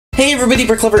Hey everybody,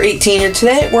 BrickLover18 here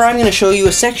today, where I'm going to show you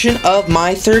a section of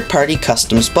my third-party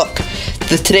customs book.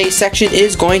 Today's section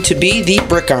is going to be the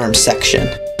BrickArms section.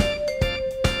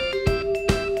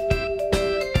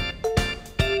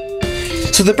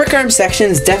 So the BrickArms section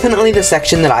is definitely the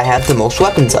section that I have the most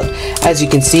weapons of. As you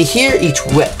can see here, each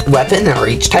weapon, or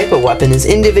each type of weapon, is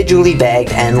individually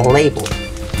bagged and labeled.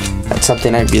 That's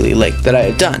something I really like that I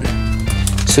had done.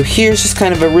 So here's just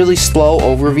kind of a really slow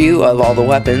overview of all the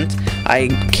weapons. I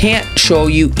can't show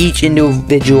you each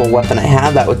individual weapon I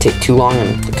have, that would take too long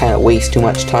and kind of waste too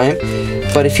much time.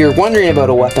 But if you're wondering about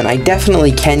a weapon, I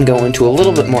definitely can go into a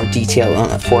little bit more detail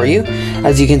on it for you.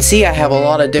 As you can see, I have a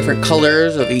lot of different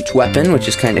colors of each weapon, which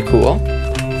is kind of cool.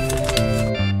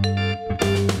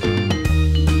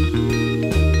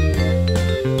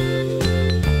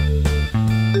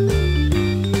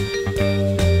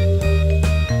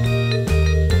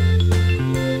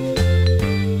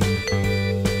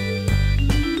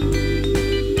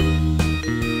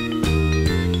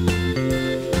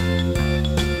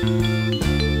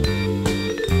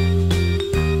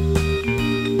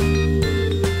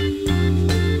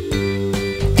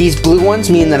 These blue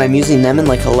ones mean that I'm using them in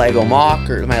like a LEGO mock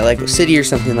or my LEGO city or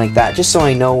something like that, just so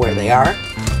I know where they are.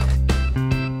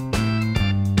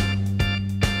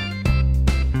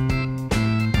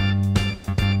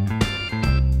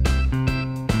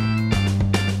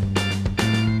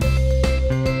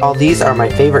 All these are my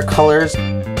favorite colors.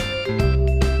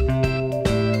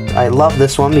 I love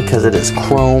this one because it is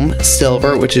chrome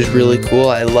silver, which is really cool.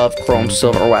 I love chrome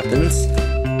silver weapons.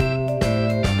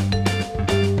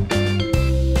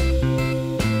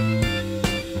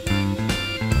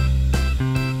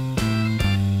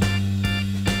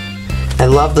 I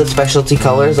love the specialty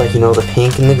colors, like, you know, the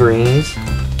pink and the greens.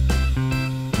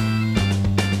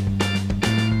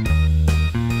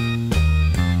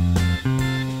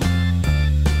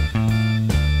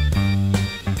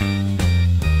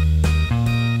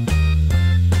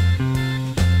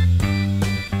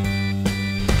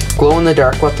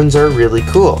 Glow-in-the-dark weapons are really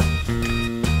cool.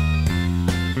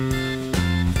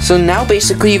 So now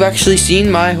basically you've actually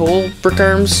seen my whole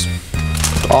BrickArms,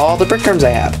 all the BrickArms I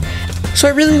have. So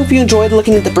I really hope you enjoyed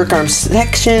looking at the BrickArms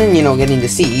section, you know, getting to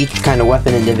see each kind of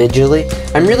weapon individually.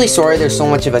 I'm really sorry there's so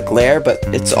much of a glare, but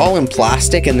it's all in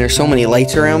plastic and there's so many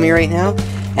lights around me right now.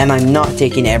 And I'm not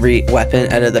taking every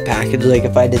weapon out of the package. Like,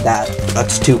 if I did that,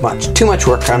 that's too much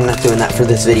work. I'm not doing that for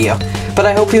this video. But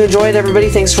I hope you enjoyed, everybody.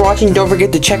 Thanks for watching. Don't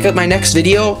forget to check out my next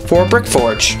video for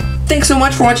BrickForge. Thanks so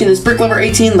much for watching this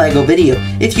BrickLover18 LEGO video.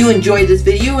 If you enjoyed this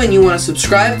video and you want to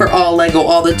subscribe for all LEGO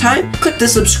all the time, click the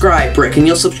subscribe brick and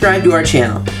you'll subscribe to our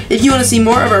channel. If you want to see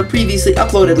more of our previously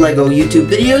uploaded LEGO YouTube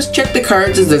videos, check the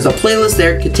cards as there's a playlist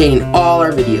there containing all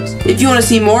our videos. If you want to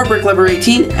see more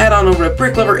BrickLover18, head on over to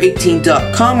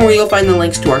BrickLover18.com where you'll find the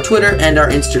links to our Twitter and our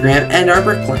Instagram and our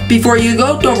BrickLink. Before you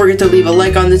go, don't forget to leave a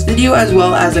like on this video as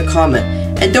well as a comment.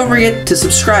 And don't forget to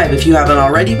subscribe if you haven't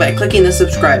already by clicking the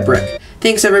subscribe brick.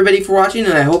 Thanks everybody for watching,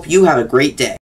 and I hope you have a great day.